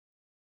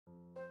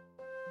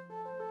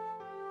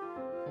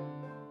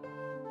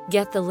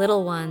Get the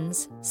little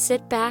ones,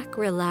 sit back,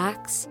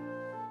 relax,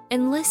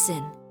 and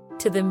listen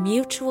to the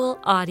Mutual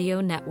Audio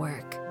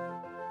Network.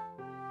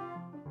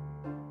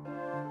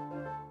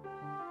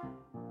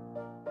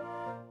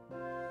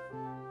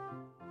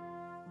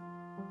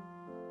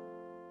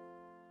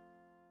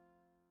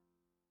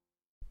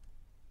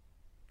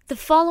 The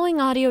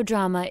following audio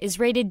drama is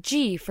rated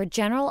G for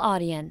general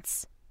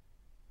audience.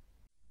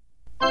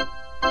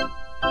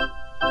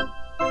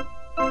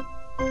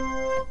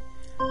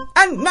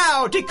 And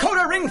now,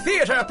 Decoder Ring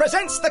Theatre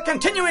presents the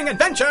continuing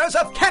adventures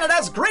of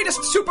Canada's greatest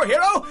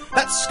superhero,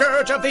 that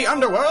scourge of the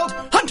underworld,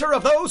 hunter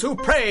of those who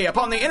prey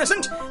upon the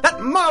innocent,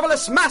 that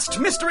marvelous masked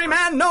mystery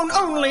man known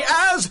only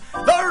as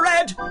the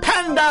Red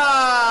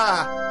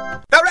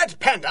Panda! The Red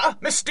Panda,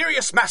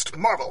 mysterious masked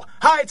marvel,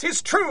 hides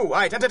his true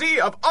identity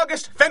of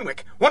August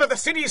Fenwick, one of the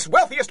city's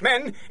wealthiest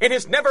men, in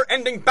his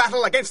never-ending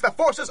battle against the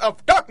forces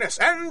of darkness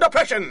and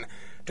oppression.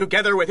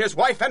 Together with his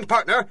wife and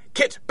partner,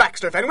 Kit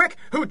Baxter Fenwick,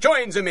 who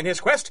joins him in his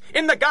quest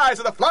in the guise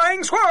of the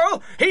Flying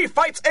Squirrel, he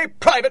fights a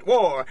private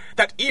war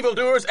that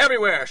evildoers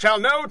everywhere shall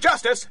know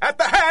justice at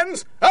the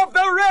hands of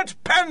the Red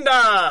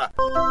Panda!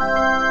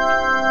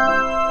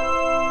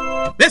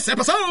 This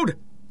episode,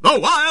 The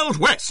Wild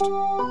West.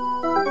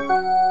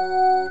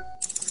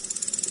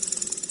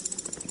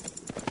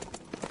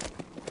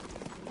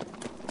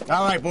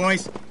 All right,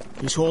 boys.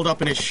 He's holed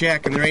up in his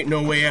shack and there ain't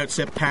no way out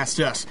except past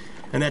us,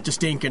 and that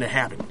just ain't gonna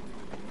happen.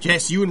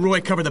 Jess, you and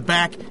Roy cover the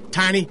back.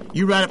 Tiny,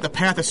 you ride up the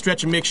path of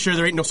Stretch and make sure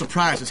there ain't no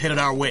surprises headed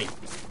our way.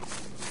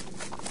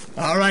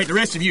 All right, the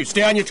rest of you,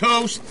 stay on your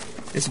toes.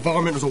 This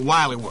varmint was a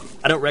wily one.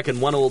 I don't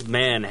reckon one old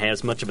man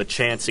has much of a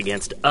chance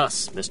against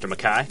us, Mr.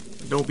 Mackay.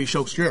 Don't be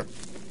so sure.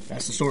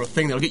 That's the sort of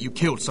thing that'll get you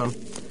killed, son.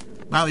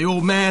 By the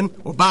old man,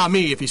 or by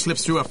me if he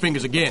slips through our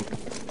fingers again.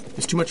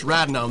 There's too much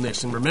riding on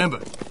this, and remember,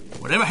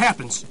 whatever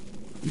happens,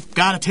 you've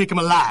got to take him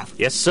alive.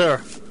 Yes,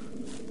 sir.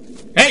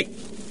 Hey,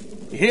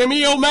 you hear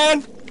me, old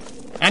man?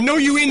 I know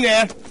you in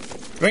there.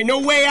 There ain't no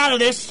way out of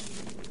this.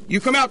 You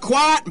come out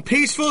quiet and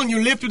peaceful and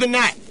you live through the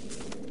night.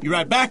 You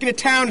ride back into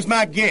town as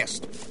my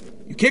guest.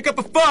 You kick up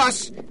a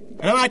fuss,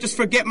 and I might just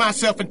forget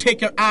myself and take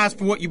your eyes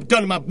for what you've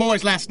done to my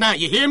boys last night.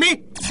 You hear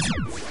me?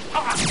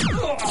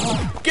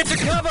 Get to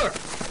cover!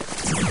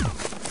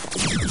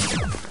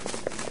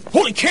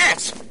 Holy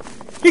cats!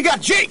 He got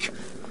Jake!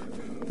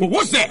 What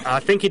was that? I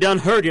think he done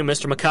heard you,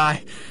 Mr.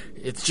 Mackay.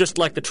 It's just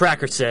like the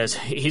tracker says.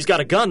 He's got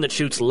a gun that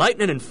shoots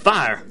lightning and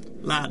fire.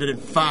 Lightning and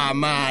fire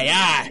my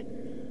eye.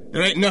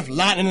 There ain't enough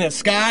lightning in the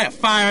sky or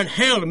fire in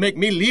hell to make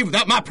me leave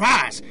without my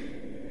prize.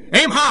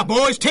 Aim high,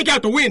 boys. Take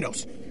out the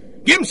windows.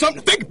 Give them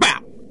something to think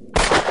about.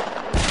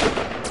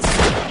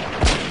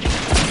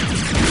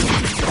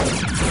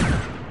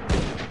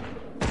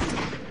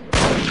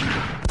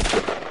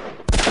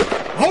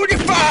 Hold your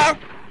fire.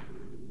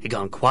 He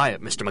gone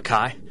quiet, Mr.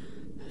 Mackay.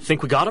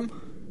 Think we got him?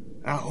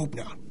 I hope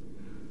not.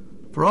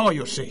 For all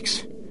your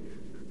sakes.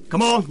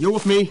 Come on, you're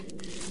with me.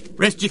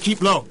 Rest of you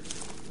keep low.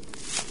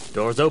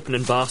 Door's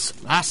opening, boss.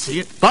 I see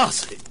it.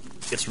 Boss,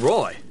 it's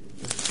Roy.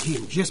 He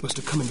and Jess must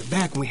have come in the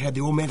back when we had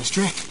the old man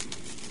distracted.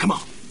 Come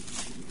on.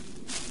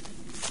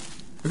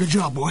 Good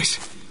job, boys.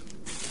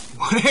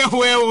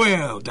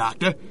 Well,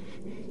 Doctor.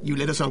 You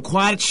led us on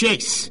quite a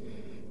chase.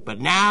 But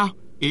now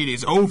it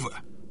is over.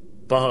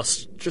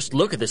 Boss, just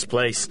look at this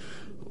place.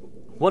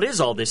 What is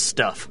all this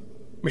stuff?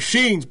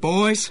 Machines,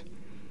 boys.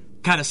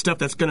 Kind of stuff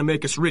that's gonna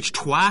make us rich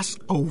twice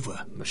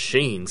over.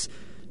 Machines?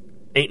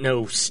 Ain't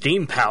no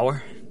steam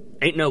power.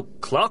 Ain't no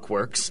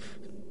clockworks.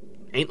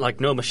 Ain't like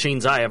no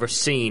machines I ever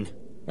seen.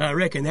 I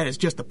reckon that is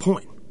just the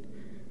point.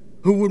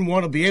 Who wouldn't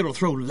want to be able to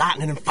throw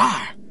lightning and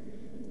fire?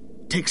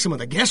 Take some of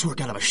the guesswork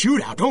out of a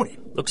shootout, don't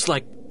it? Looks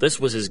like this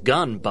was his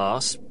gun,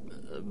 boss.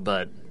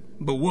 But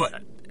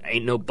what?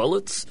 Ain't no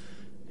bullets.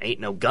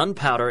 Ain't no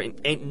gunpowder.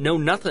 Ain't no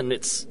nothing.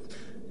 It's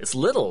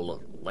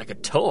little, like a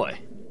toy.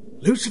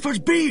 Lucifer's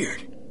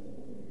beard.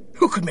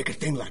 Who could make a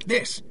thing like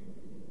this?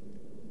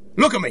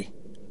 Look at me.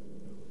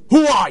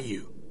 Who are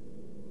you?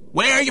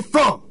 Where are you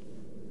from?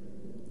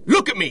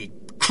 Look at me,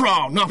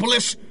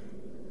 Crawnopolis.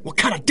 What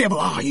kind of devil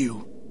are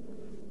you?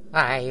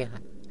 I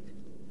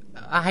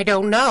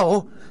don't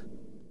know.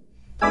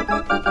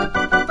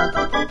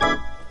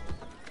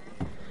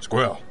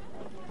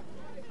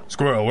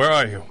 Squirrel, where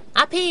are you?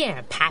 Up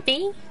here,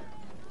 Pappy.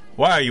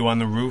 Why are you on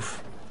the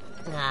roof?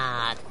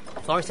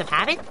 Force of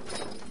habit?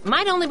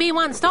 Might only be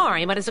one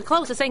story, but it's the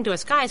closest thing to a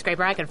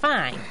skyscraper I can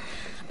find.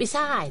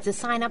 Besides, the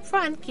sign up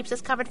front keeps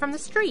us covered from the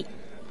street.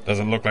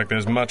 Doesn't look like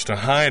there's much to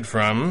hide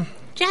from.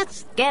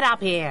 Just get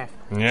up here.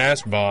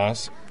 Yes,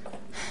 boss.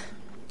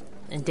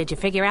 And did you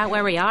figure out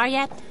where we are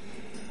yet?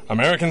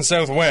 American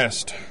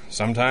Southwest.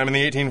 Sometime in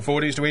the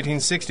 1840s to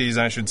 1860s,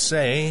 I should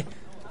say.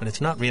 But it's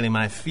not really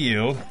my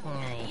field.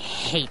 I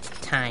hate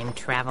time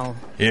travel.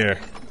 Here,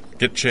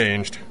 get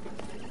changed.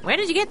 Where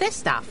did you get this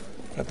stuff?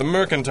 At the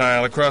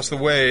Mercantile across the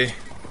way.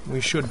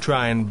 We should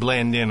try and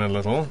blend in a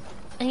little.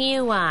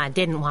 You,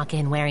 didn't walk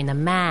in wearing the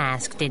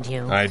mask, did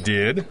you? I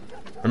did.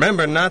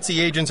 Remember,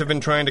 Nazi agents have been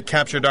trying to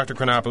capture Dr.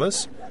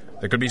 Chronopolis.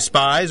 There could be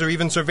spies or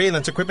even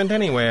surveillance equipment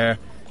anywhere.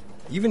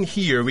 Even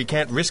here, we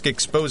can't risk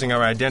exposing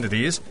our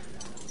identities,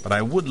 but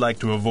I would like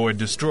to avoid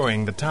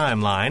destroying the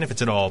timeline if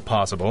it's at all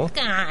possible.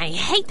 I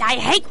hate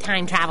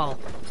time travel.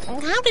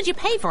 How did you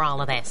pay for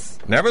all of this?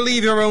 Never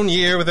leave your own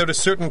year without a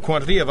certain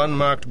quantity of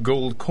unmarked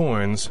gold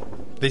coins.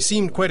 They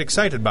seemed quite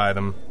excited by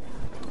them.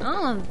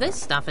 All of this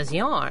stuff is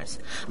yours.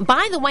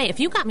 By the way,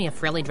 if you got me a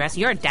frilly dress,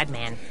 you're a dead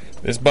man.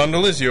 This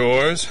bundle is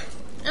yours.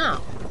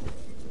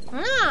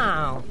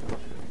 Oh.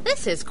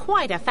 This is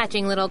quite a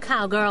fetching little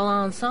cowgirl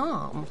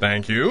ensemble.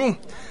 Thank you.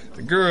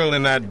 The girl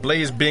in that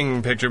Blaze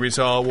Bing picture we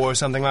saw wore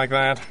something like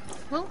that.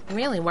 Well,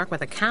 really work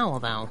with a cowl,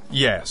 though.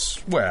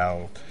 Yes,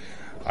 well,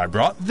 I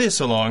brought this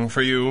along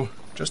for you,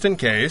 just in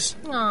case.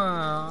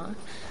 Aww.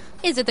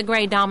 Is it the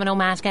Grey Domino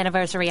Mask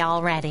anniversary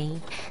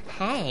already?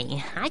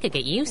 Hey, I could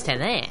get used to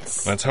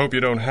this. Let's hope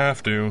you don't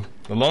have to.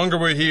 The longer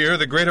we're here,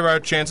 the greater our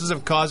chances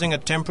of causing a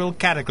temporal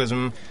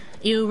cataclysm.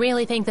 You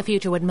really think the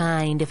future would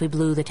mind if we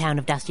blew the town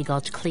of Dusty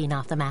Gulch clean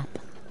off the map?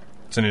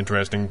 It's an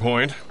interesting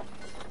point.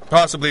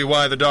 Possibly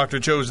why the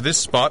doctor chose this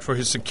spot for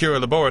his secure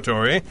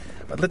laboratory,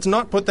 but let's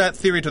not put that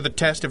theory to the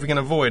test if we can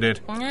avoid it.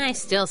 I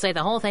still say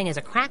the whole thing is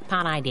a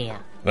crackpot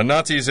idea. The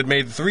Nazis had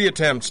made 3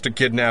 attempts to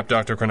kidnap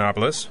Dr.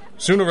 Chronopoulos.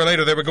 Sooner or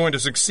later they were going to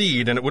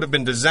succeed, and it would have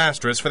been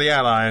disastrous for the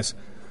Allies.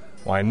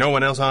 Why, no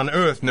one else on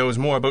Earth knows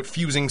more about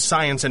fusing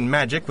science and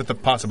magic, with the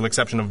possible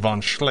exception of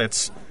von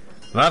Schlitz.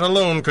 That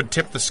alone could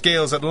tip the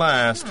scales at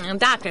last.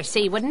 Dr.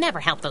 C would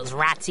never help those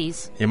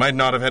ratsies. He might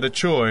not have had a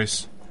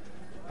choice.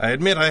 I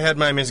admit I had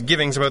my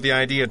misgivings about the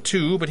idea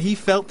too, but he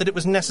felt that it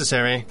was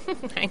necessary.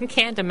 I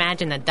can't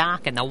imagine the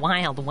doc in the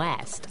Wild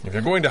West. If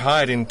you're going to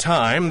hide in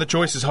time, the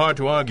choice is hard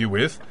to argue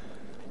with.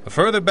 The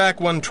further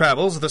back one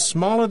travels, the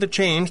smaller the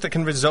change that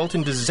can result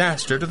in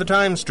disaster to the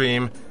time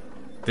stream.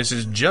 This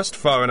is just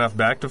far enough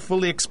back to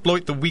fully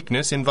exploit the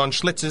weakness in von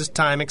Schlitz's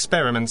time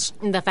experiments.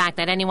 The fact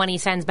that anyone he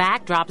sends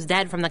back drops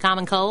dead from the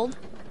common cold?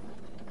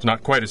 It's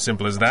not quite as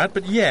simple as that,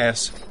 but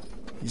yes.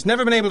 He's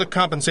never been able to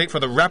compensate for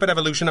the rapid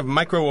evolution of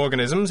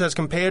microorganisms as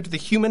compared to the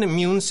human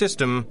immune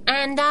system.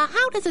 And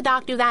how does a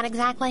doc do that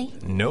exactly?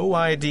 No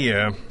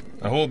idea.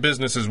 The whole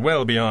business is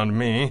well beyond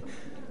me.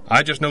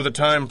 I just know the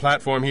time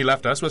platform he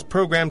left us was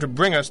programmed to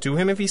bring us to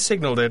him if he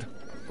signaled it.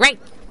 Great.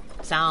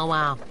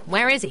 So,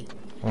 where is he?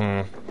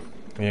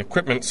 The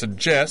equipment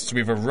suggests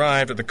we've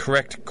arrived at the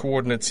correct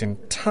coordinates in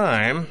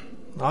time.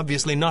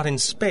 Obviously not in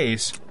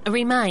space.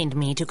 Remind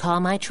me to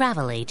call my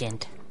travel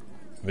agent.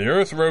 The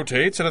Earth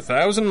rotates at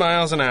 1,000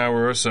 miles an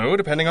hour or so,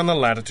 depending on the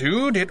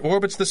latitude. It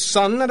orbits the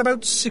sun at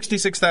about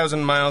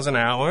 66,000 miles an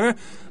hour.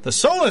 The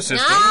solar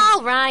system...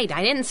 All right.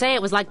 I didn't say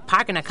it was like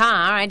parking a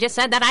car. I just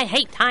said that I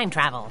hate time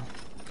travel.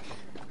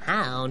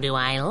 How do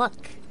I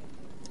look?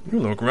 You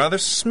look rather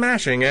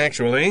smashing,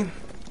 actually.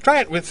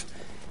 Try it with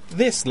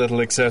this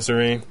little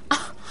accessory.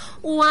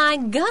 Why,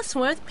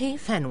 Gusworth P.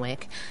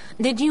 Fenwick,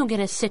 did you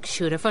get a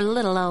 6-shooter for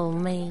little old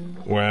me?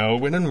 Well,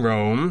 when in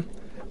Rome...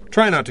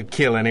 Try not to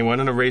kill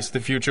anyone and erase the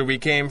future we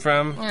came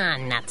from.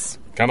 Nuts.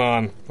 Come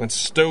on, let's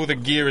stow the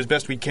gear as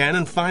best we can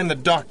and find the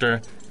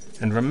doctor.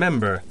 And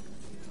remember,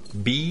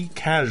 be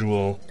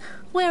casual.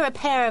 We're a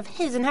pair of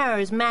his and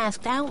hers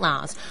masked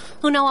outlaws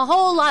who know a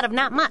whole lot of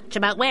not much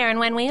about where and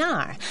when we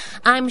are.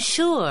 I'm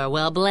sure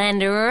we'll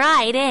blend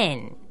right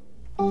in.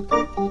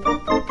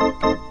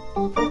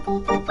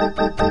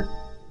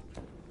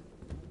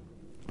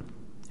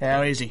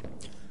 How is he?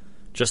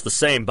 Just the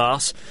same,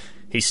 boss.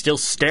 He's still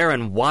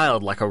staring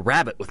wild like a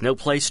rabbit with no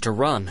place to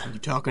run. You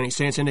talk any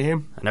sense into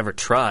him? I never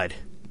tried.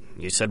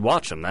 You said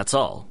watch him, that's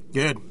all.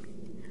 Good.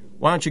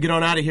 Why don't you get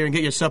on out of here and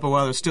get your supper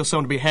while there's still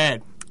something to be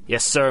had?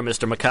 Yes, sir,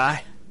 Mr.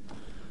 Mackay.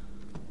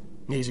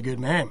 He's a good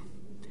man.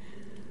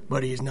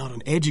 But he's not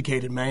an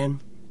educated man.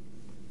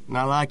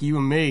 Not like you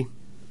and me.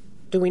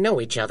 Do we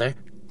know each other?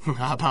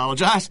 I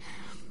apologize.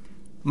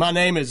 My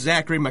name is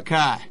Zachary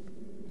Mackay.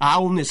 I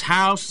own this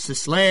house,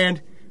 this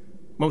land,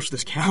 most of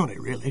this county,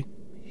 really.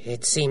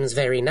 It seems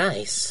very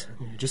nice.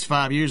 Just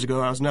 5 years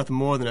ago, I was nothing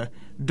more than a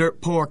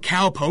dirt-poor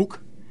cowpoke.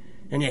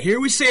 And yet here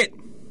we sit,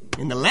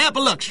 in the lap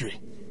of luxury.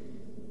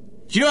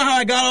 Do you know how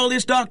I got all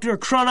this, Dr.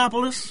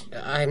 Chronopoulos?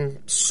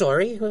 I'm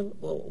sorry?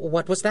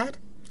 What was that?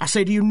 I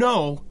say, do you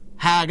know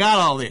how I got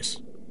all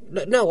this?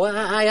 No,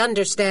 I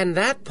understand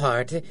that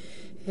part.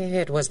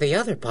 It was the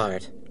other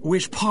part.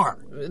 Which part?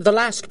 The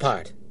last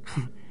part.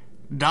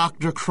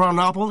 Dr.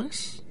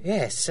 Chronopoulos?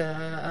 Yes,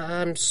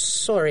 I'm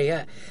sorry.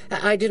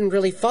 I didn't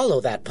really follow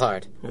that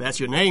part. That's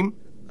your name.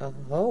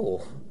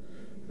 Oh.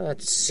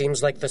 That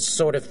seems like the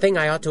sort of thing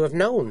I ought to have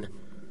known.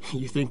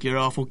 You think you're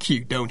awful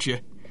cute, don't you?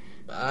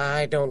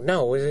 I don't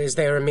know. Is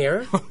there a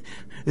mirror?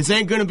 This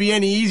ain't gonna be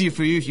any easier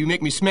for you if you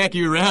make me smack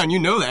you around. You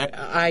know that.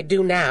 I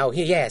do now,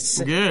 yes.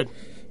 Good.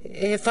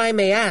 If I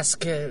may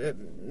ask,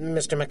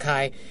 Mr.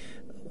 Mackay,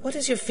 what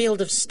is your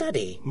field of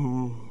study?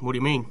 What do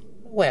you mean?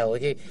 Well,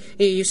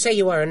 you say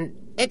you are an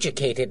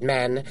educated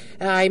man.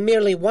 I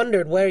merely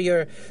wondered where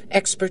your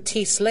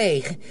expertise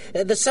lay.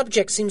 The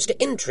subject seems to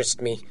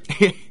interest me.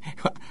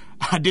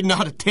 I did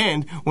not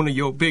attend one of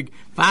your big,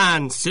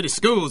 fine city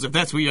schools, if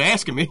that's what you're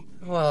asking me.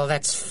 Well,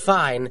 that's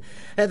fine.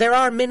 There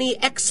are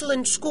many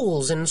excellent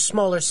schools in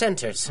smaller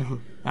centers.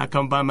 I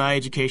come by my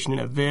education in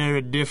a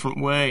very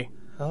different way.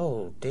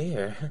 Oh,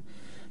 dear.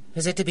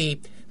 Is it to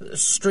be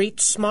street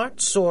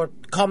smarts or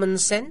common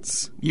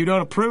sense? You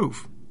don't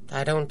approve.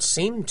 I don't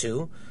seem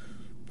to,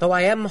 though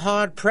I am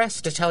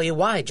hard-pressed to tell you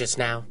why just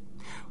now.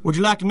 Would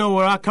you like to know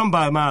where I come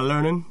by my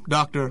learning,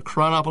 Dr.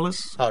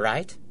 Chronopoulos? All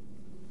right.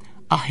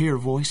 I hear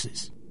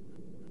voices.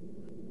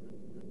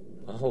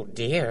 Oh,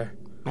 dear.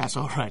 That's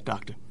all right,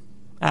 Doctor.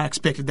 I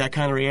expected that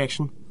kind of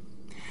reaction.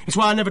 That's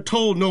why I never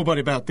told nobody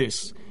about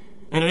this.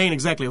 And it ain't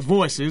exactly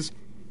voices.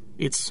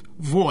 It's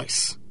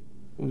voice.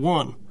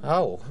 One.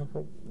 Oh,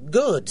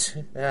 good,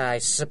 I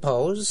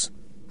suppose.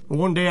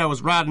 One day I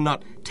was riding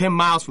not 10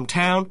 miles from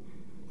town,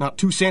 not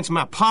 2 cents in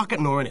my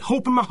pocket, nor any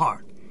hope in my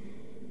heart.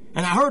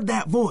 And I heard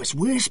that voice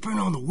whispering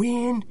on the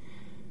wind.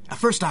 At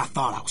first I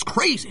thought I was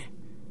crazy.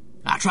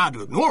 I tried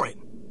to ignore it.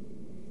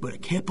 But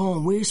it kept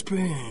on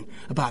whispering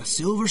about a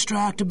silver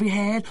strike to be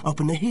had up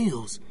in the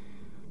hills.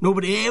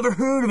 Nobody ever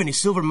heard of any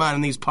silver mine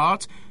in these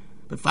parts.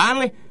 But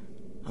finally,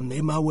 I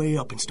made my way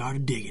up and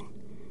started digging.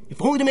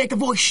 If only to make the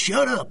voice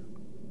shut up.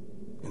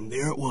 And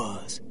there it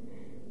was.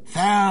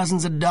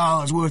 Thousands of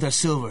dollars worth of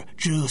silver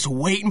just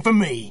waiting for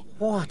me.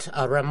 What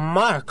a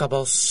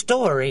remarkable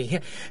story.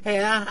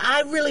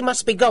 I really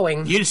must be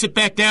going. You just sit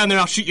back down there,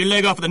 I'll shoot your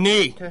leg off of the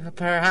knee.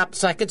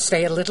 Perhaps I could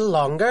stay a little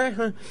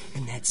longer.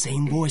 And that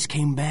same voice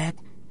came back,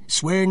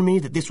 swearing to me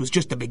that this was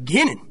just the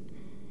beginning.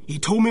 He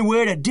told me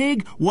where to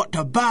dig, what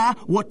to buy,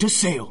 what to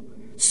sell.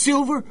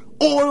 Silver,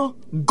 oil,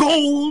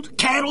 gold,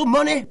 cattle,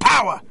 money,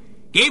 power.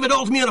 Gave it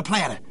all to me on a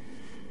platter.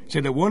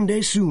 Said that one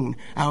day soon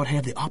I would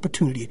have the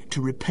opportunity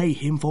to repay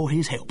him for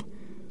his help.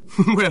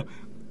 Well,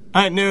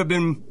 I ain't never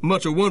been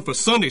much of one for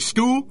Sunday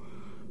school,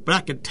 but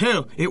I could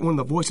tell it wasn't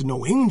the voice of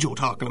no angel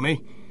talking to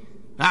me.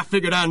 I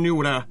figured I knew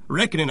what I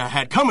reckoning I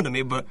had coming to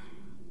me, but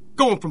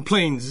going from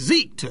plain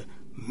Zeke to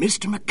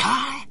Mr.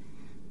 Mackay,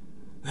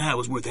 that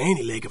was worth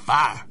any leg of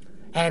fire.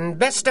 And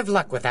best of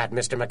luck with that,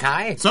 Mr.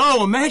 Mackay.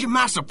 So imagine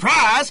my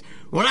surprise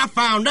when I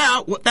found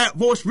out what that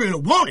voice really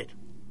wanted.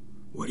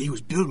 What he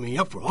was building me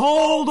up for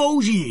all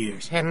those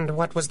years. And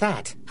what was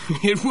that?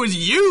 It was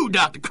you,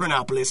 Dr.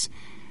 Chronopoulos.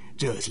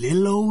 Just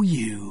little old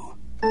you.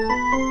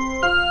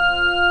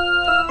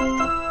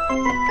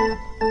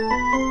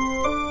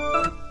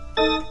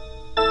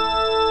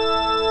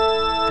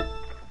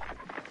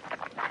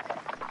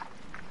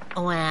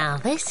 Well,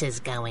 this is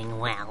going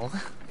well.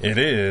 It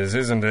is,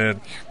 isn't it?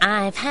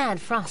 I've had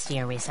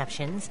frostier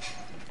receptions.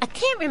 I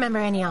can't remember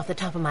any off the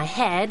top of my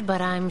head,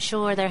 but I'm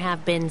sure there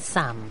have been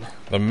some.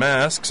 The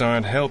masks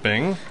aren't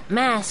helping.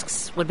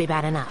 Masks would be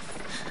bad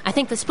enough. I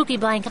think the spooky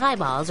blank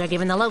eyeballs are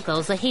giving the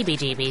locals the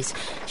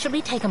heebie-jeebies. Should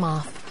we take them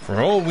off?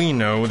 For all we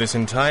know, this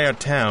entire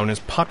town is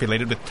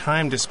populated with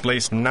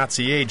time-displaced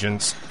Nazi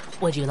agents.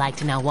 Would you like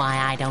to know why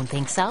I don't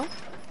think so?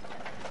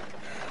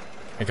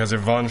 Because if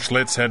von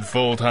Schlitz had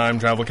full-time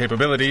travel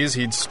capabilities,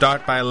 he'd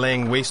start by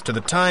laying waste to the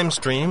time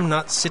stream,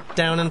 not sit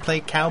down and play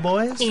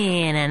cowboys?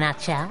 In a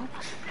nutshell.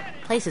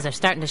 Places are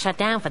starting to shut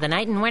down for the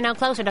night, and we're no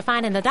closer to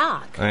finding the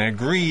dock. I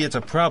agree it's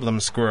a problem,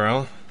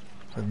 Squirrel.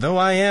 But though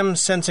I am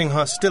sensing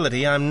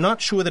hostility, I'm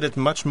not sure that it's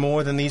much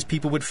more than these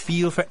people would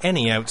feel for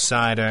any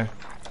outsider.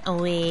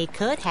 We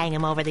could hang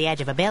him over the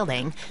edge of a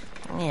building,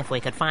 if we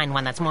could find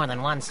one that's more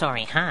than 1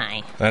 story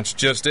high. That's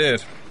just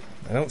it.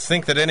 I don't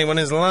think that anyone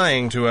is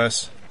lying to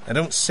us. I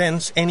don't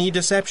sense any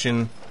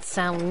deception.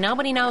 So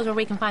nobody knows where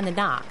we can find the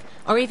dock,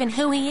 or even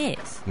who he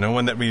is. No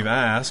one that we've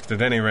asked,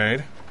 at any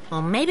rate.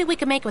 Well, maybe we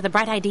could make it with a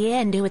bright idea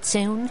and do it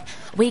soon.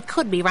 We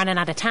could be running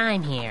out of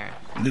time here.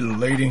 Little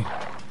lady,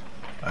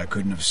 I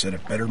couldn't have said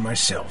it better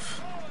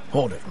myself.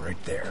 Hold it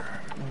right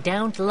there.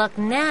 Don't look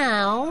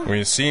now.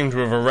 We seem to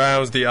have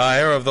aroused the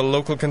ire of the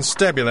local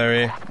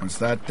constabulary. What's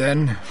that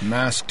then,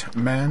 masked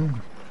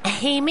man?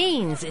 He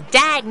means,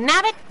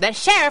 dagnabbit, the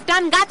sheriff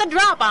done got the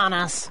drop on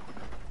us.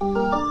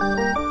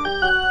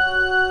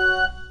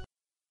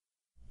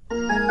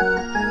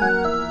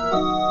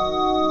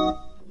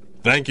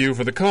 Thank you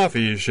for the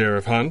coffee,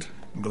 Sheriff Hunt.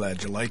 I'm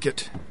glad you like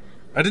it.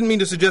 I didn't mean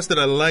to suggest that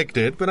I liked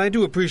it, but I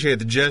do appreciate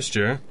the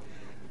gesture.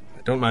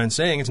 I don't mind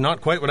saying it's not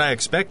quite what I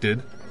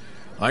expected.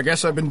 I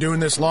guess I've been doing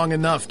this long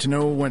enough to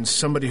know when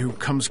somebody who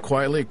comes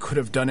quietly could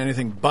have done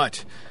anything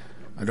but.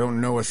 I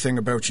don't know a thing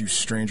about you,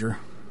 stranger,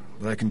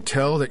 but I can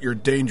tell that you're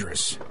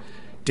dangerous.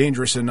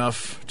 Dangerous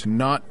enough to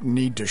not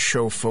need to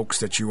show folks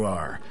that you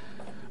are.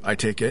 I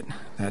take it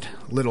that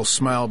little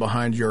smile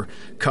behind your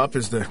cup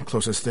is the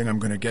closest thing I'm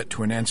going to get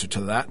to an answer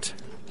to that.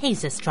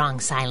 He's a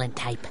strong, silent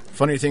type.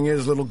 Funny thing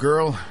is, little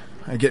girl,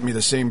 I get me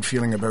the same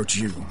feeling about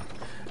you.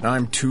 And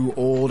I'm too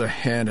old a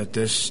hand at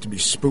this to be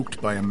spooked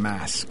by a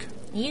mask.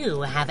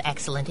 You have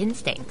excellent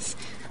instincts.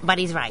 But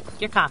he's right.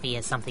 Your coffee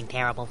is something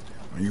terrible.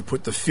 You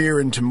put the fear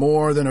into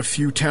more than a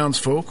few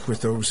townsfolk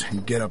with those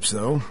get-ups,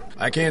 though.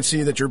 I can't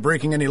see that you're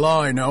breaking any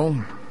law, I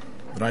know.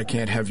 but I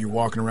can't have you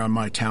walking around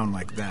my town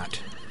like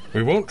that.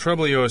 We won't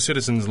trouble your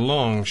citizens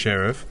long,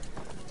 Sheriff,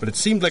 but it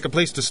seemed like a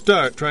place to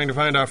start trying to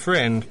find our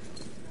friend.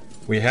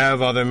 We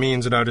have other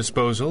means at our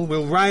disposal.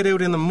 We'll ride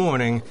out in the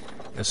morning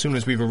as soon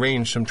as we've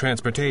arranged some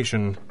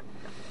transportation.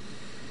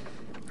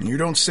 You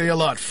don't say a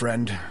lot,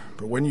 friend,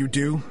 but when you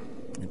do,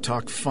 you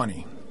talk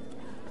funny.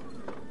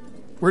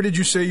 Where did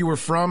you say you were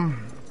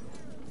from?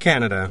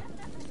 Canada.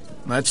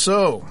 That's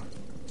so.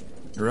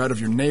 You're out of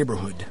your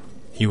neighborhood.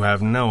 You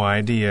have no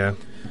idea.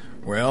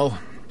 Well,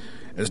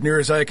 as near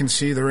as I can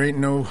see, there ain't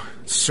no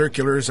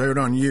circulars out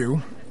on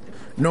you,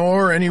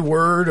 nor any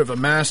word of a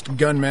masked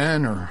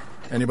gunman or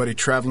anybody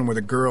traveling with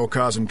a girl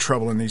causing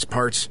trouble in these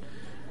parts.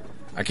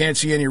 I can't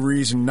see any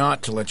reason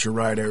not to let you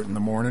ride out in the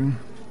morning.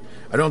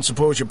 I don't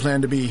suppose you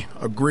plan to be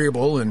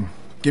agreeable and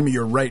give me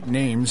your right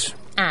names.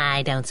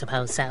 I don't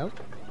suppose so.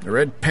 The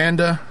Red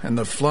Panda and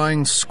the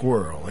Flying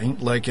Squirrel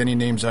ain't like any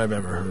names I've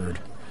ever heard.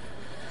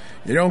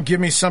 You don't give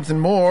me something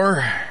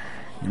more,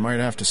 you might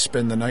have to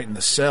spend the night in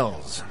the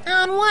cells.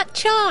 On what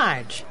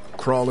charge?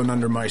 Crawling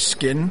under my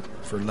skin,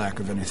 for lack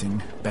of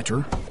anything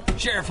better.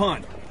 Sheriff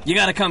Hunt, you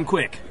gotta come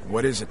quick.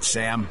 What is it,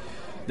 Sam?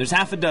 There's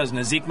half a dozen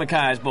of Zeke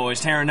Mackay's boys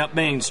tearing up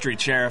Main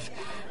Street, Sheriff.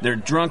 They're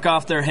drunk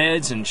off their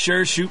heads and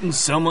sure shooting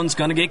someone's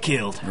gonna get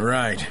killed.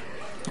 Right.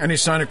 Any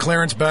sign of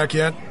Clarence back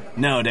yet?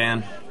 No,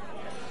 Dan.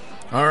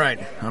 All right,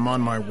 I'm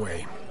on my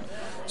way.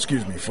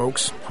 Excuse me,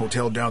 folks.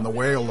 Hotel down the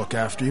way will look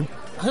after you.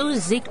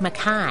 Who's Zeke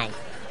Mackay?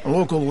 A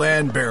local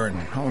land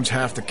baron, owns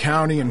half the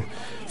county and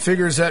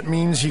figures that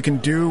means he can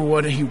do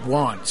what he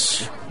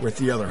wants with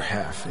the other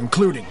half,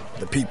 including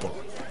the people.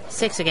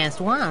 6 against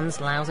 1's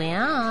lousy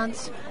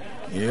odds.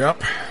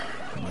 Yep,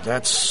 but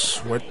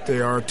that's what they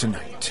are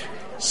tonight.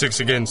 6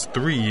 against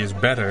 3 is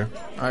better.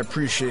 I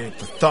appreciate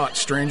the thought,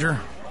 stranger,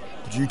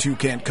 but you two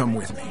can't come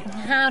with me.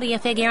 How do you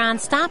figure on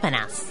stopping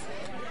us?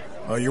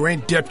 Well, you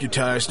ain't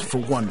deputized, for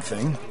one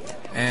thing,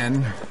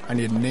 and I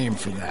need a name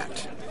for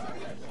that.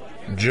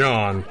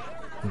 John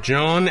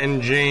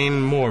and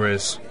Jane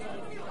Morris.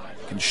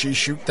 Can she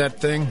shoot that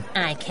thing?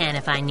 I can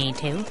if I need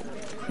to.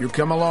 You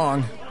come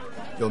along.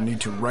 You'll need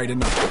to write a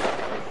note.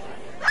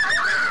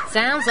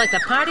 Sounds like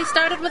the party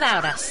started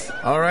without us.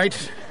 All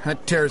right,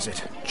 that tears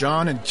it.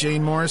 John and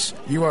Jane Morris,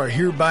 you are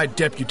hereby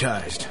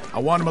deputized. I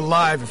want them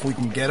alive if we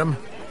can get them,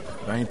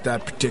 but I ain't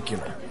that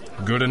particular.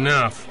 Good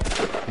enough.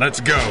 Let's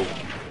go.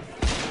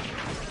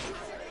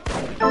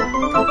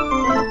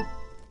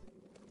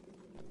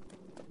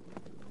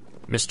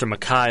 Mr.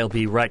 Mackay will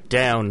be right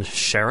down,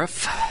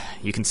 Sheriff.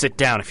 You can sit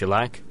down if you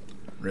like.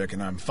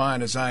 Reckon I'm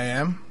fine as I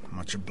am.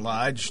 Much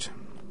obliged.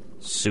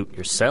 Suit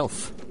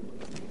yourself.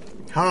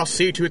 I'll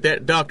see to it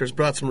that doctor's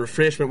brought some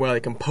refreshment while he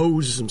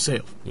composes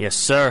himself. Yes,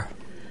 sir.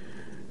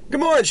 Good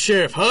morning,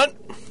 Sheriff Hunt.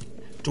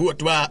 To what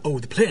do I owe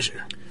the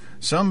pleasure?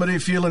 Somebody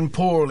feeling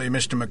poorly,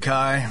 Mr.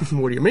 Mackay.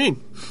 What do you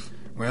mean?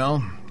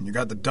 Well, you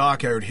got the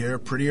doc out here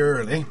pretty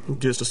early.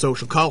 Just a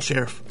social call,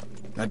 Sheriff.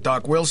 That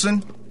Doc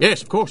Wilson?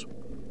 Yes, of course.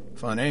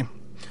 Funny.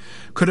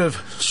 Could have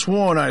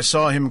sworn I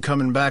saw him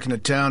coming back into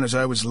town as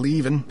I was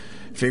leaving.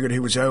 Figured he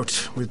was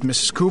out with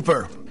Mrs.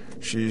 Cooper.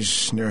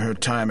 She's near her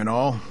time and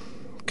all.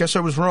 Guess I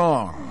was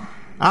wrong.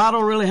 I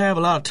don't really have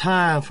a lot of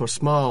time for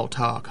small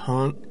talk,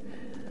 Hunt.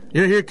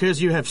 You're here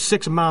because you have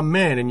 6 of my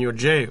men in your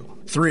jail.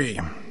 3.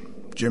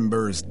 Jim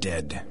Burr's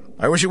dead.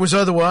 I wish it was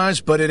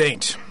otherwise, but it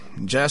ain't.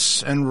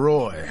 Jess and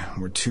Roy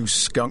were too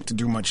skunked to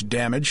do much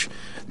damage.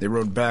 They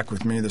rode back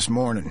with me this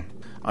morning.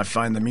 I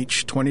fined them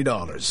each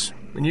 $20.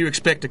 And you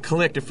expect to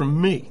collect it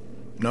from me?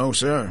 No,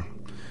 sir.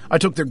 I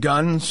took their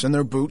guns and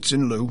their boots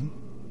in lieu.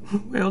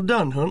 Well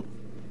done, Hunt.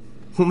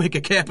 We'll make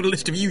a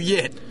capitalist of you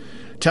yet.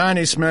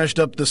 Tiny smashed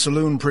up the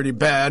saloon pretty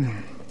bad.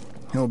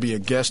 He'll be a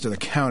guest of the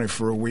county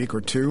for a week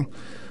or two.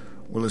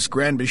 Willis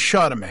Granby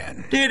shot a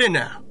man. Did he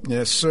now?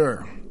 Yes,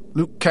 sir.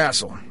 Luke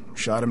Castle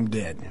shot him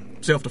dead.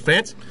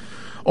 Self-defense?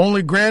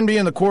 Only Granby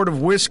and the quart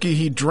of whiskey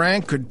he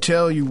drank could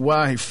tell you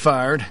why he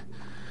fired.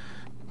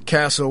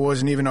 Castle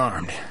wasn't even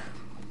armed.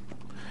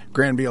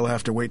 Granby will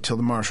have to wait till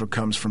the marshal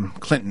comes from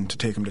Clinton to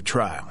take him to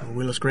trial.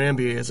 Willis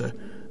Granby is a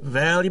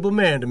valuable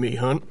man to me,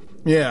 Hunt.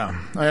 Yeah,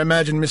 I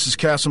imagine Mrs.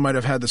 Castle might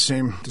have had the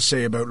same to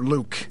say about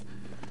Luke.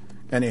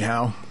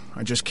 Anyhow,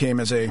 I just came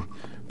as a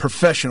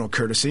professional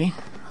courtesy.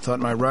 I thought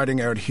my riding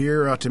out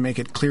here ought to make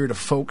it clear to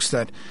folks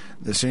that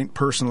this ain't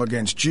personal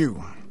against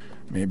you.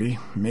 Maybe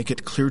make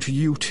it clear to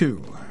you,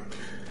 too.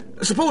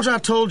 Suppose I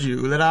told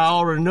you that I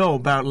already know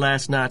about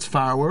last night's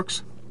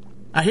fireworks.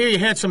 I hear you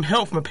had some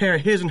help from a pair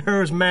of his and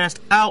hers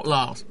masked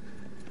outlaws.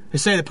 They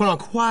say they put on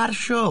quite a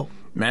show.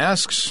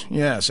 Masks?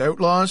 Yes.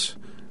 Outlaws?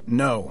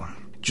 No.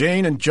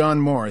 Jane and John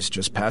Morris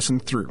just passing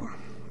through.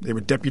 They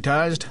were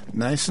deputized,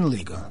 nice and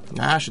legal.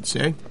 I should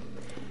say.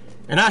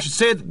 And I should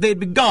say that they'd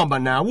be gone by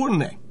now,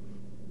 wouldn't they?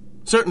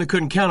 Certainly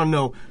couldn't count on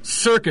no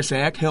circus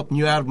act helping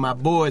you out of my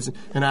boys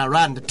and I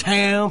riding to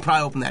town,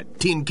 probably open that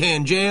tin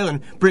can jail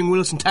and bring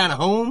Willis and Tanner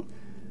home.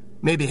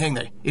 Maybe hang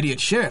the idiot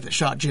sheriff that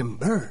shot Jim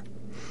Burr.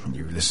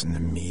 You listen to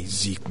me,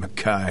 Zeke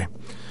Mackay.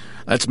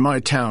 That's my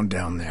town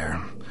down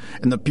there,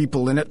 and the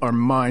people in it are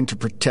mine to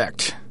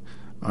protect.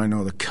 I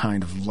know the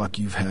kind of luck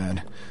you've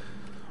had.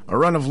 A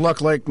run of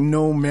luck like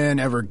no man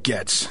ever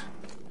gets.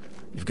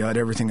 You've got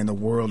everything in the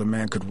world a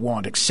man could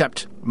want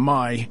except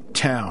my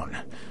town.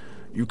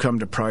 You come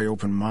to pry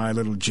open my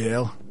little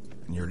jail,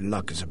 and your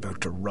luck is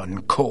about to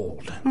run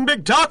cold.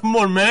 Big talking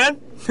one,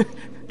 man.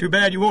 Too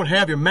bad you won't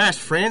have your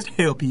masked friends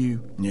help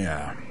you.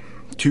 Yeah,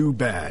 too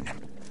bad.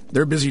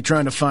 They're busy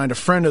trying to find a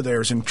friend of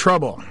theirs in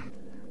trouble.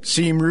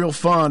 Seem real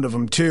fond of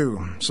him,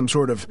 too. Some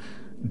sort of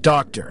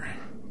doctor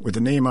with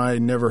a name I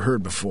never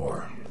heard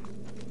before.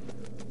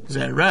 Is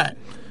that right?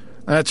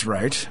 That's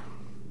right.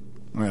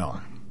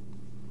 Well,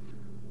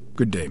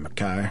 good day,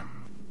 Mackay.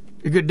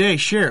 A good day,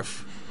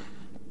 Sheriff.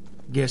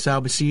 Guess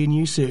I'll be seeing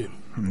you soon.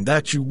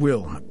 That you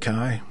will,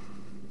 Mackay.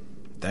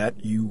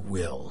 That you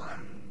will.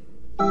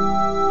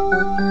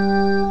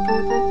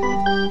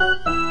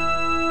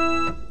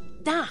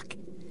 Doc.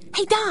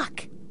 Hey,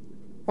 Doc.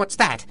 What's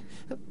that?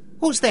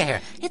 Who's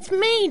there? It's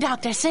me,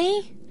 Dr.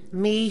 C.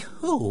 Me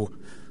who?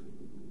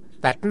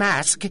 That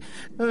mask.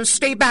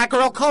 Stay back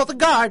or I'll call the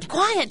guard.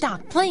 Quiet,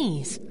 Doc,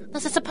 please.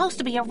 This is supposed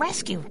to be a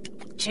rescue.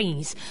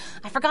 Jeez,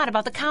 I forgot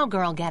about the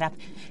cowgirl getup.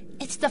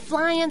 It's the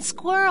flying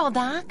squirrel,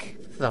 Doc.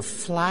 The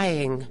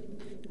flying...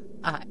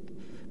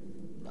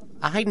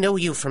 I know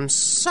you from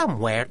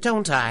somewhere,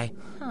 don't I?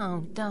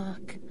 Oh,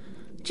 Doc.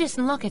 Just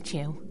look at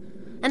you.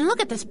 And look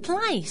at this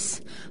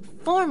place.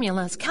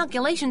 Formulas,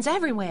 calculations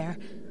everywhere.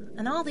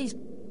 And all these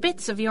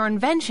bits of your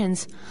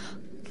inventions.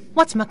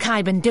 What's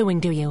Mackay been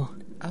doing to you?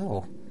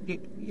 Oh,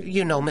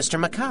 you know Mr.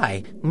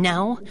 Mackay?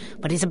 No,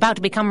 but he's about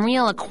to become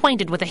real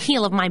acquainted with the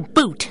heel of my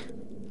boot.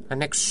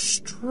 An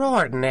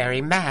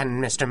extraordinary man,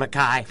 Mr.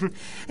 Mackay.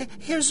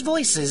 Here's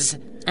voices.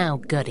 Oh,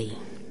 goody.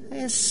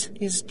 This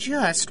is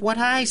just what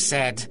I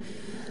said.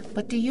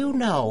 But do you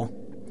know,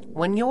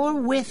 when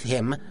you're with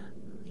him,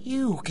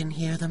 you can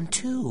hear them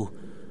too.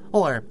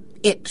 Or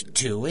it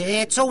too.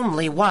 It's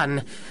only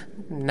one.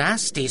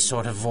 Nasty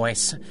sort of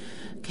voice.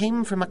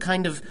 Came from a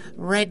kind of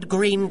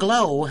red-green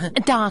glow.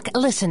 Doc,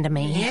 listen to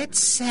me. It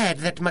said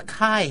that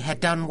Mackay had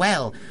done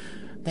well,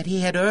 that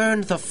he had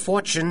earned the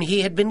fortune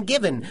he had been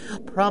given,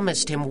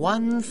 promised him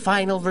one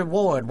final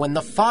reward when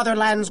the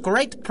Fatherland's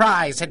great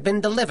prize had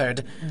been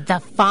delivered. The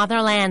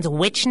Fatherland's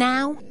which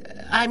now?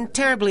 I'm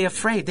terribly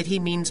afraid that he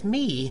means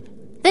me.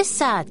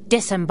 This,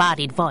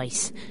 disembodied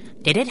voice,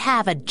 did it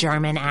have a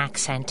German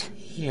accent?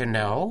 You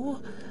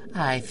know,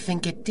 I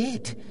think it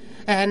did.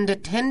 And a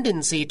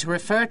tendency to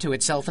refer to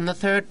itself in the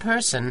third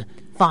person.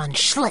 Von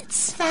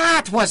Schlitz.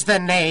 That was the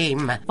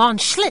name. Von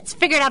Schlitz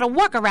figured out a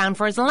workaround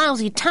for his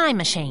lousy time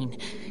machine.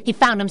 He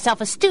found himself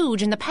a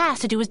stooge in the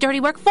past to do his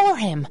dirty work for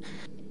him.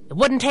 It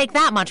wouldn't take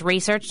that much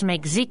research to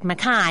make Zeke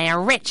Mackay a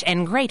rich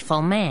and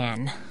grateful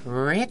man.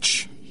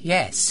 Rich?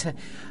 Yes.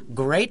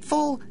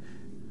 Grateful?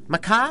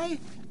 Mackay?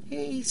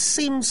 He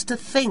seems to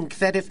think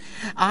that if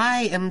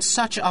I am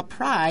such a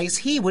prize,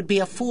 he would be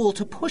a fool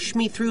to push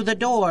me through the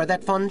door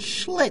that von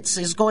Schlitz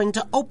is going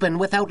to open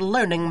without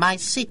learning my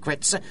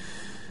secrets.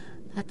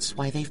 That's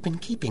why they've been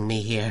keeping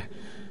me here.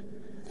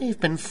 They've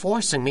been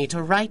forcing me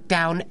to write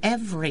down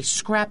every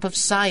scrap of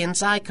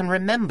science I can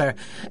remember,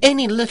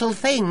 any little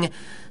thing.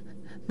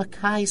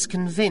 Mackay's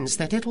convinced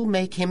that it'll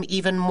make him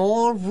even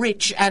more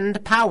rich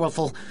and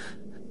powerful.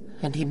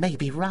 And he may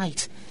be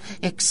right,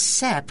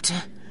 except...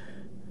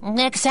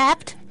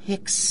 Except?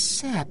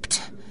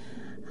 Except...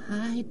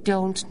 I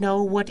don't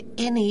know what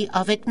any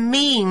of it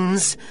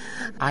means.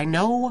 I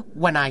know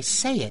when I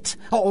say it,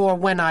 or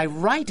when I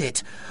write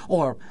it,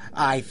 or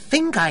I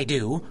think I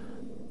do.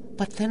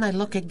 But then I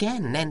look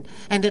again,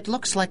 and it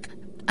looks like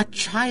a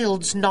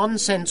child's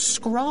nonsense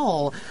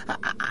scrawl.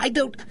 I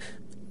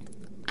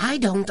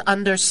don't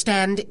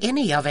understand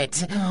any of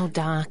it. Oh,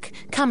 Doc,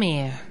 come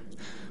here.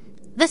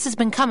 This has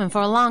been coming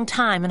for a long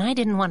time, and I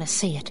didn't want to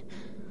see it.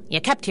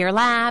 You kept your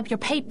lab, your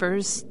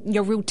papers,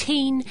 your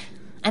routine,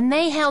 and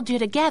they held you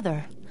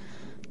together.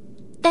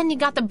 Then you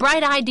got the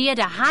bright idea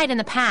to hide in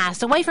the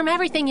past, away from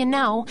everything you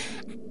know,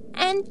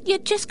 and you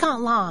just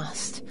got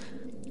lost.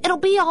 It'll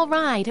be all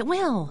right, it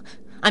will.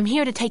 I'm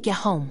here to take you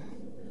home.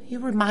 You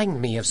remind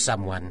me of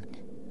someone.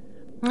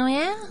 Oh,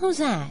 yeah? Who's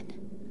that?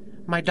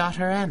 My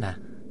daughter Anna.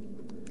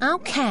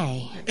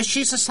 Okay.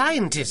 She's a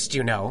scientist,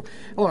 you know,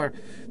 or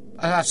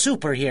a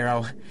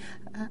superhero.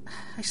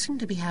 I seem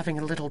to be having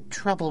a little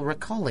trouble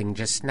recalling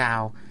just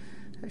now.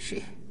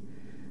 She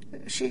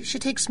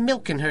takes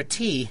milk in her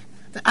tea.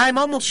 I'm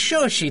almost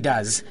sure she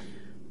does.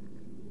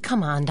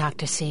 Come on,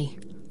 Dr. C.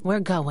 We're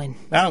going.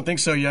 I don't think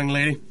so, young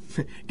lady.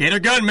 Get her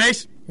gun,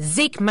 Mace.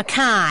 Zeke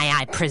Mackay,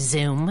 I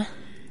presume.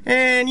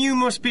 And you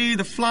must be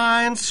the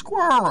flying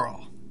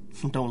squirrel.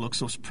 Don't look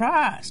so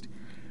surprised.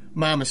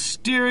 My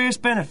mysterious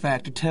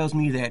benefactor tells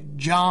me that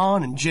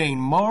John and Jane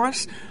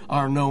Morris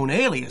are known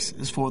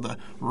aliases for the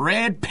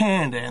Red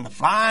Panda and the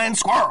Flying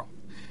Squirrel.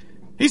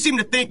 He seemed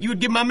to think you would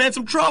give my man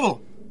some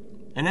trouble.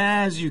 And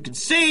as you can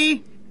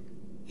see,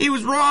 he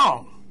was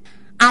wrong.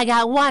 I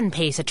got one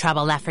piece of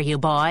trouble left for you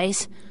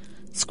boys.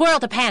 Squirrel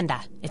to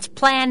Panda. It's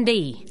Plan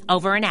D.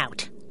 Over and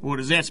out. What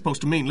is that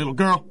supposed to mean, little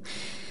girl?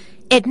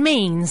 It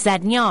means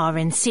that you're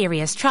in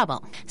serious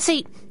trouble.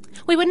 See,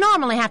 We would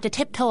normally have to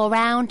tiptoe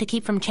around to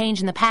keep from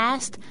changing the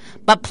past,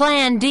 but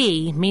Plan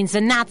D means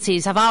the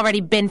Nazis have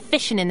already been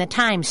fishing in the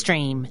time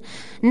stream.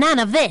 None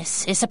of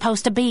this is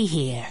supposed to be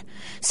here,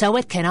 so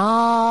it can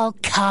all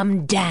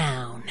come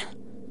down.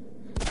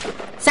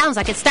 Sounds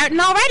like it's starting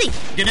already.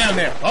 Get down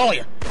there, all of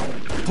you.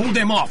 Hold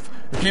them off.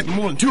 There can't be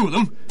more than 2 of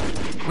them.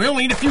 We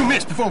only need a few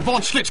minutes before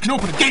Von Schlitz can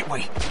open the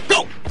gateway.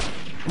 Go!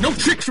 No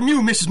tricks from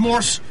you, Mrs.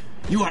 Morris.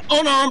 You are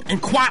unarmed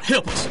and quite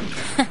helpless.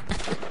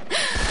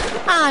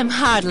 I'm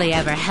hardly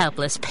ever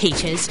helpless,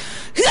 Peaches.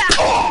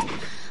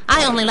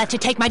 I only let you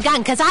take my gun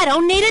because I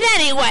don't need it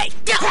anyway.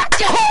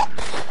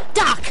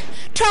 Doc,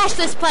 trash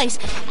this place.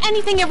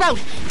 Anything you wrote,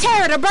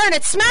 tear it or burn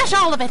it, smash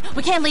all of it.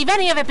 We can't leave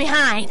any of it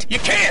behind. You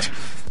can't.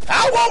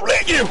 I won't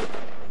let you.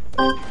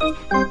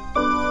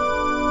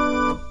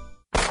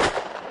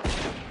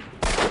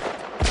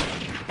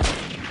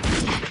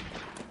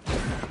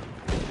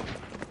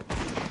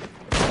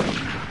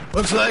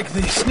 Looks like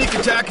the sneak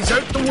attack is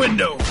out the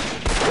window.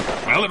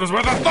 Well, it was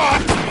worth a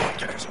thought.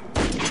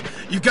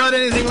 You got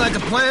anything like a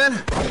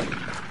plan?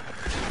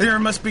 There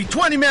must be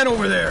 20 men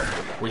over there.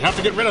 We have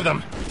to get rid of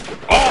them.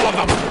 All of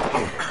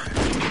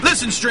them.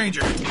 Listen,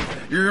 stranger.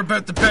 You're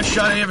about the best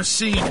shot I ever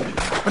seen.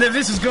 But if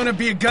this is gonna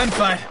be a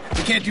gunfight,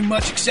 we can't do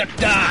much except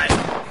die.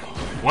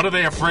 What are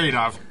they afraid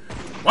of?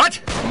 What?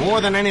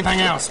 More than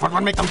anything else, what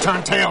would make them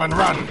turn tail and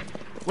run?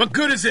 What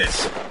good is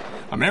this?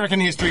 American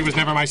history was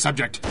never my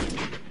subject.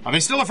 Are they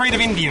still afraid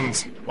of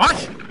Indians? What?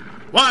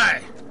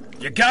 Why?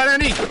 You got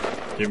any?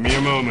 Give me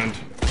a moment.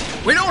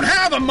 We don't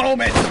have a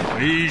moment!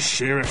 Please,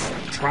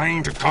 Sheriff.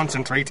 Trying to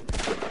concentrate.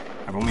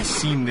 I've only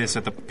seen this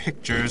at the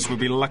pictures. We'll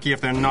be lucky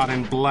if they're not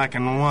in black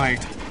and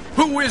white.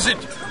 Who is it?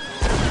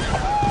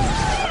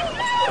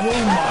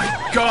 Oh,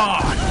 my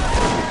God!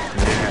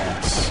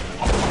 Yes.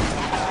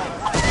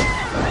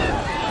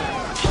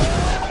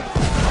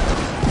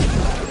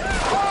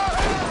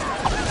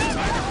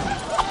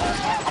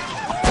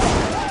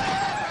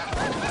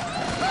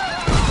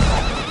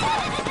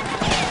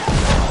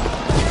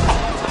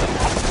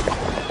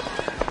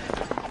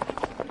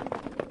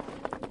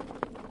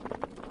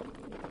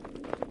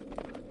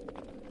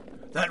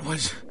 That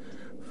was...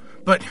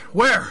 But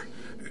where?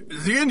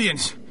 The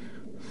Indians.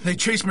 They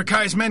chased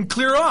Mackay's men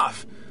clear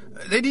off.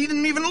 They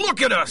didn't even look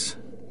at us.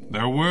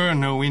 There were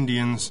no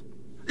Indians.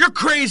 You're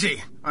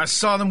crazy. I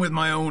saw them with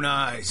my own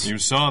eyes. You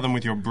saw them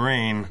with your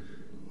brain.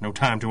 No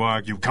time to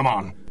argue. Come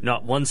on.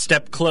 Not one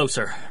step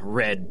closer,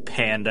 Red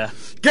Panda.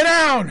 Get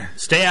down!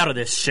 Stay out of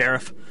this,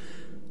 Sheriff.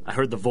 I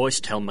heard the voice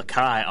tell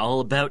Mackay all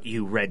about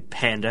you, Red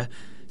Panda.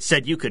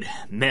 Said you could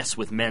mess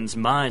with men's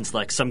minds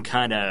like some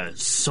kind of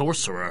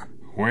sorcerer.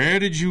 Where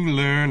did you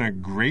learn a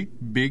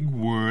great big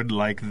word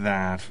like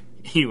that?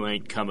 You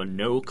ain't coming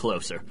no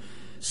closer.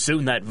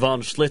 Soon that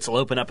Von Schlitz will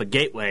open up a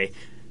gateway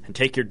and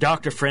take your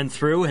doctor friend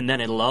through, and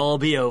then it'll all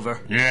be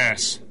over.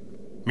 Yes.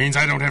 Means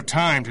I don't have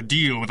time to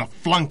deal with a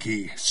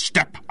flunky.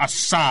 Step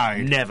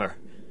aside. Never.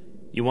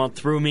 You want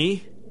through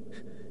me?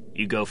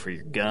 You go for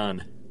your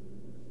gun.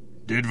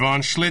 Did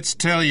Von Schlitz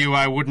tell you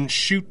I wouldn't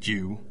shoot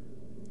you?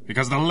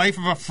 Because the life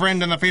of a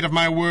friend and the fate of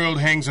my world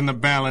hangs in the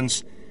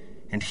balance,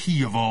 and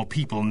he of all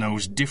people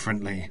knows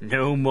differently.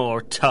 No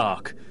more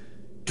talk.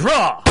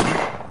 Draw!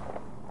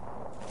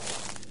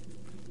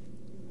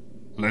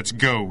 Let's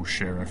go,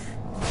 Sheriff.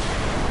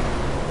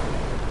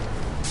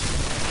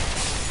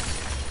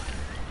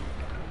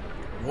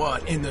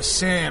 What in the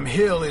Sam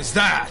Hill is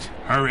that?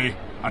 Hurry.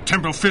 A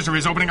temporal fissure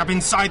is opening up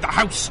inside the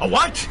house. A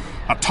what?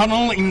 A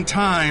tunnel in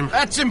time.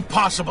 That's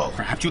impossible.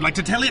 Perhaps you'd like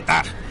to tell it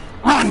that.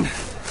 Run!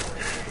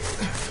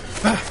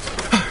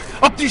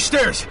 Up these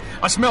stairs.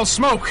 I smell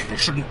smoke. There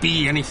shouldn't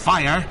be any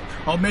fire.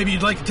 Oh, maybe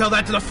you'd like to tell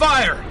that to the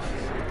fire.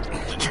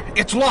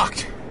 It's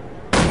locked.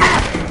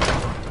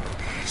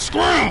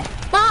 Squirrel!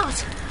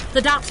 Boss,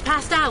 the doc's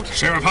passed out.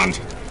 Sheriff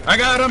Hunt. I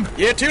got him.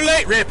 You're too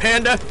late, Red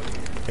Panda.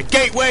 The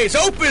gateway is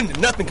open.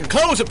 Nothing can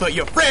close it but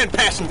your friend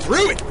passing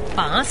through it.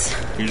 Boss?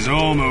 He's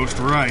almost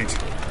right.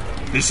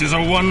 This is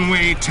a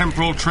one-way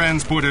temporal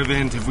transport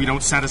event. If we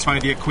don't satisfy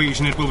the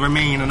equation, it will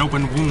remain an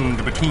open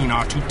wound between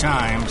our two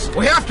times.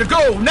 We have to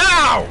go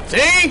now.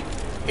 See?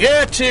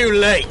 You're too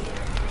late.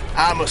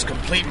 I must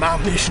complete my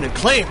mission and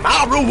claim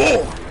my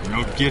reward.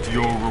 You'll get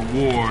your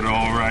reward,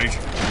 all right.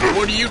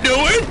 What are you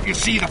doing? You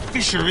see, the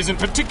fissure isn't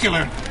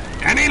particular.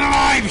 Any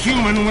live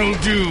human will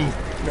do.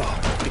 No,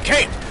 he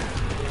can't.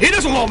 He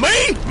doesn't want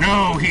me.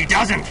 No, he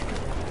doesn't.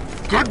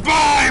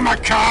 Goodbye,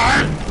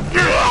 Mackay.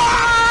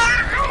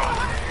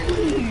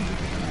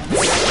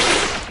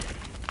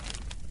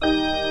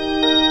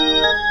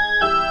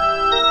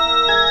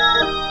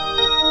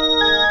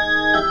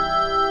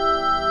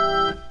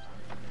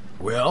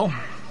 Well,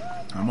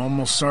 I'm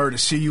almost sorry to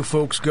see you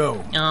folks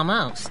go.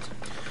 Almost.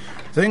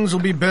 Things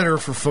will be better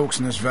for folks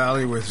in this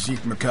valley with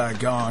Zeke Mackay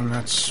gone,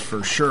 that's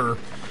for sure.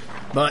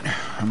 But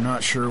I'm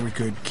not sure we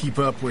could keep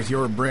up with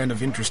your brand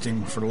of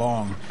interesting for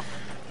long.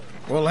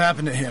 What'll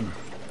happen to him?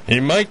 He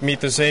might meet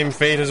the same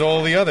fate as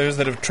all the others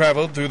that have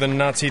traveled through the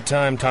Nazi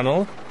time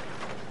tunnel.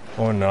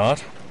 Or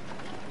not.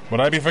 Would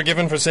I be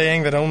forgiven for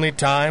saying that only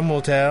time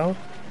will tell?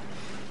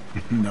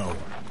 No.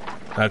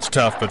 That's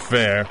tough but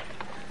fair.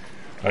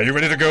 Are you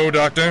ready to go,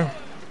 Doctor?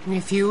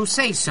 If you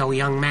say so,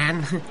 young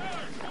man.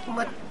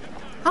 But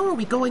how are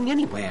we going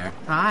anywhere?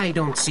 I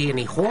don't see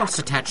any horse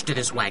attached to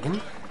this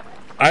wagon.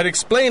 I'd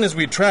explain as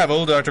we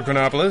travel, Dr.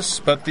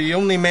 Chronopoulos, but the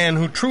only man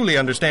who truly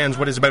understands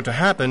what is about to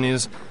happen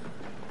is,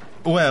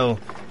 well,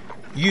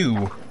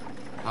 you.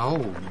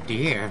 Oh,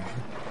 dear.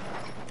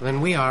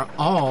 Then we are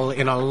all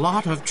in a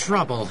lot of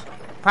trouble.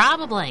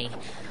 Probably.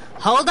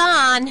 Hold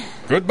on.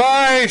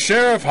 Goodbye,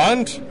 Sheriff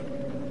Hunt.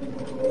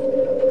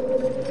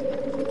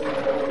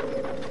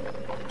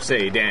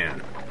 Say,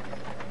 Dan,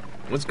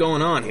 what's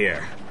going on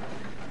here?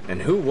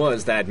 And who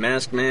was that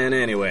masked man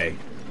anyway?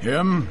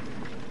 Him?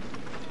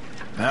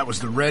 That was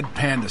the Red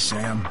Panda,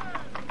 Sam.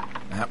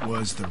 That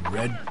was the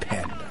Red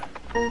Panda.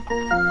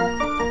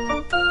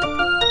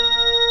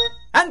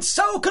 And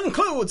so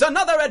concludes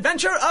another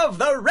adventure of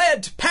the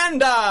Red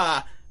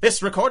Panda!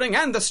 This recording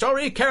and the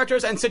story,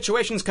 characters, and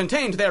situations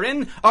contained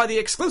therein are the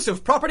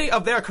exclusive property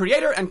of their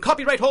creator and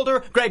copyright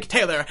holder, Greg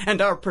Taylor,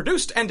 and are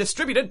produced and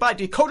distributed by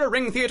Decoder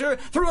Ring Theater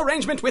through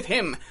arrangement with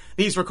him.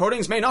 These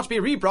recordings may not be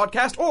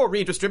rebroadcast or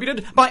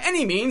redistributed by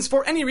any means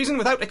for any reason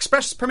without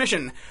express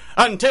permission.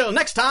 Until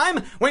next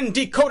time, when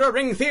Decoder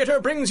Ring Theater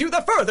brings you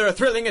the further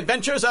thrilling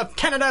adventures of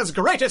Canada's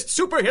greatest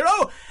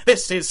superhero,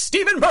 this is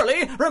Stephen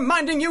Burley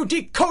reminding you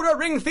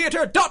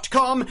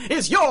DecoderRingTheater.com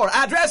is your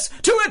address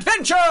to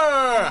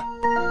adventure!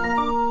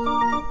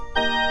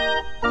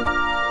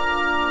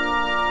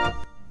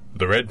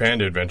 The Red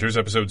Panda Adventures,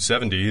 Episode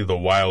 70, The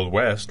Wild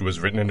West, was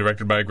written and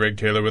directed by Greg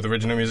Taylor with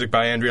original music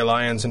by Andrea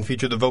Lyons and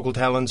featured the vocal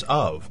talents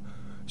of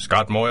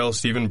Scott Moyle,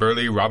 Stephen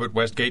Burley, Robert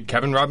Westgate,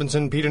 Kevin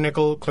Robinson, Peter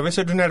Nichol,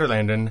 Clarissa de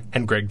Nederlanden,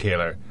 and Greg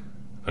Taylor.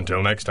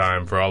 Until next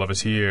time, for all of us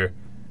here,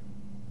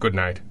 good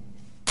night.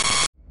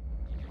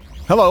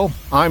 Hello,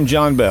 I'm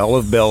John Bell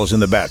of Bells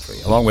in the Battery,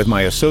 along with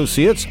my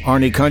associates,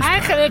 Arnie Kunch... I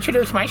can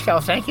introduce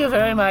myself, thank you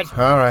very much.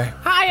 All right.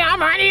 Hi, I'm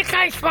Arnie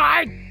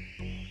Kunchbard.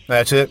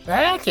 That's it?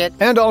 That's it.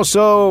 And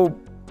also,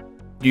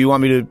 do you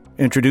want me to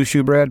introduce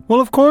you, Brad?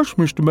 Well, of course,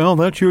 Mr. Bell,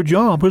 that's your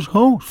job as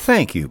host.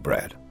 Thank you,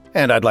 Brad.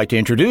 And I'd like to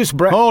introduce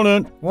Brad... Hold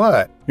it.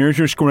 What? Here's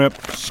your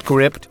script.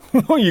 Script?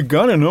 Well, you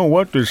gotta know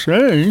what to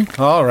say.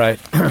 All right.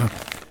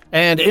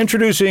 And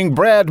introducing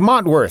Brad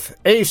Montworth,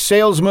 ace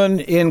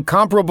salesman,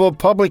 incomparable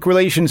public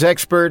relations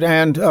expert,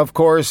 and, of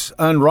course,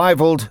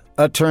 unrivaled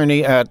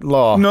attorney at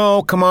law.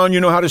 No, come on, you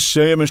know how to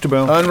say it, Mr.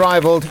 Bell.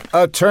 Unrivaled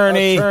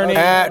attorney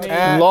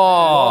at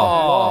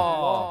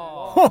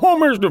law. Oh,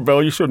 Mr.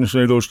 Bell, you shouldn't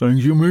say those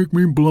things. You make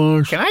me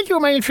blush. Can I do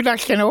my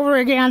introduction over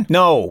again?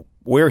 No.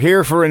 We're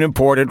here for an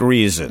important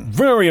reason.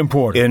 Very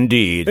important.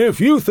 Indeed.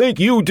 If you think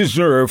you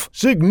deserve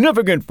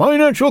significant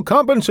financial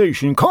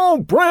compensation, call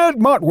Brad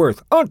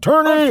Montworth,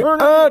 attorney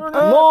at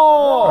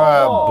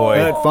law. Oh, boy.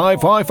 At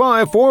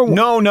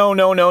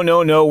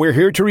 555-41. No. We're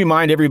here to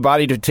remind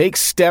everybody to take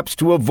steps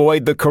to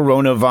avoid the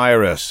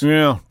coronavirus.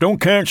 Yeah, don't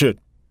catch it,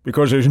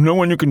 because there's no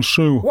one you can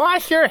sue.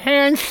 Wash your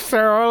hands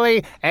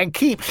thoroughly and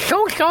keep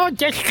social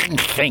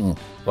distancing.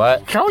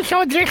 What?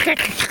 Social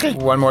distancing.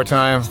 One more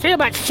time. Stay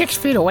about 6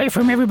 feet away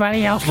from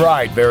everybody else.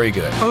 Right, very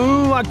good.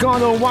 Oh, I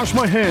gotta wash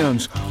my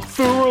hands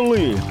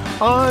thoroughly.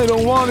 I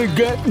don't want to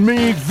get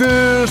me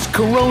this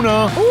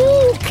corona.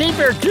 Ooh, keep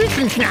your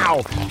distance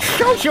now.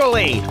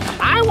 Socially.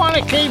 I want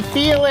to keep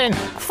feeling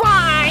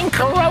fine,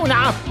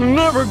 corona.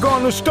 Never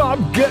gonna stop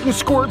getting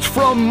squirts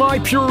from my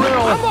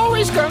Purell. I'm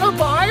always gonna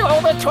buy all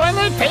the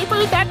toilet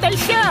paper that they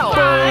sell.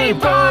 Buy.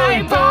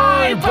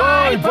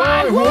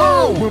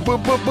 Whoa!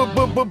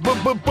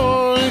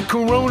 Bye,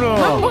 corona.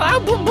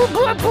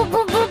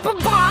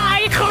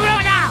 Bye,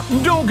 corona.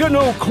 Don't get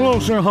no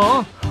closer,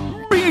 huh?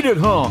 Beat it,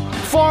 huh?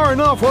 Far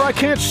enough where I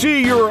can't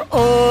see your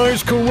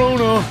eyes,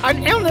 corona.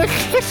 An illness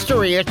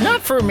history is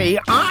not for me.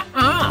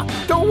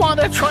 Don't want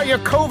to try your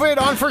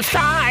COVID on for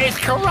size,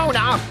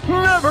 corona.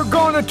 Never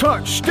gonna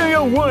touch. Stay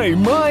away.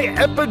 My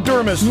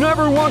epidermis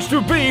never wants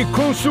to be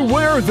close to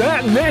where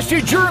that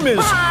nasty germ is.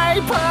 Bye.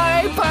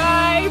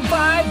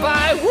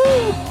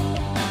 Woo.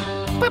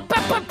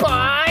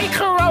 Bye,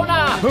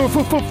 corona.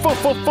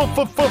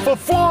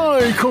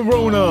 Fly,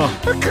 corona.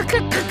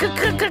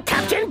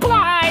 Captain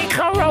Bly,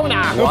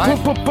 corona.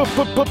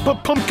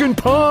 What? Pumpkin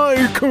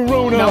pie,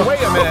 corona. Now,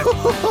 wait a minute.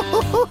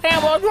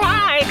 And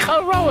bye,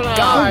 corona.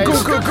 Guys.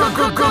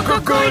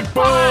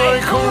 Goodbye,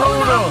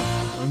 corona.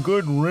 And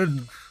good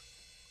riddance.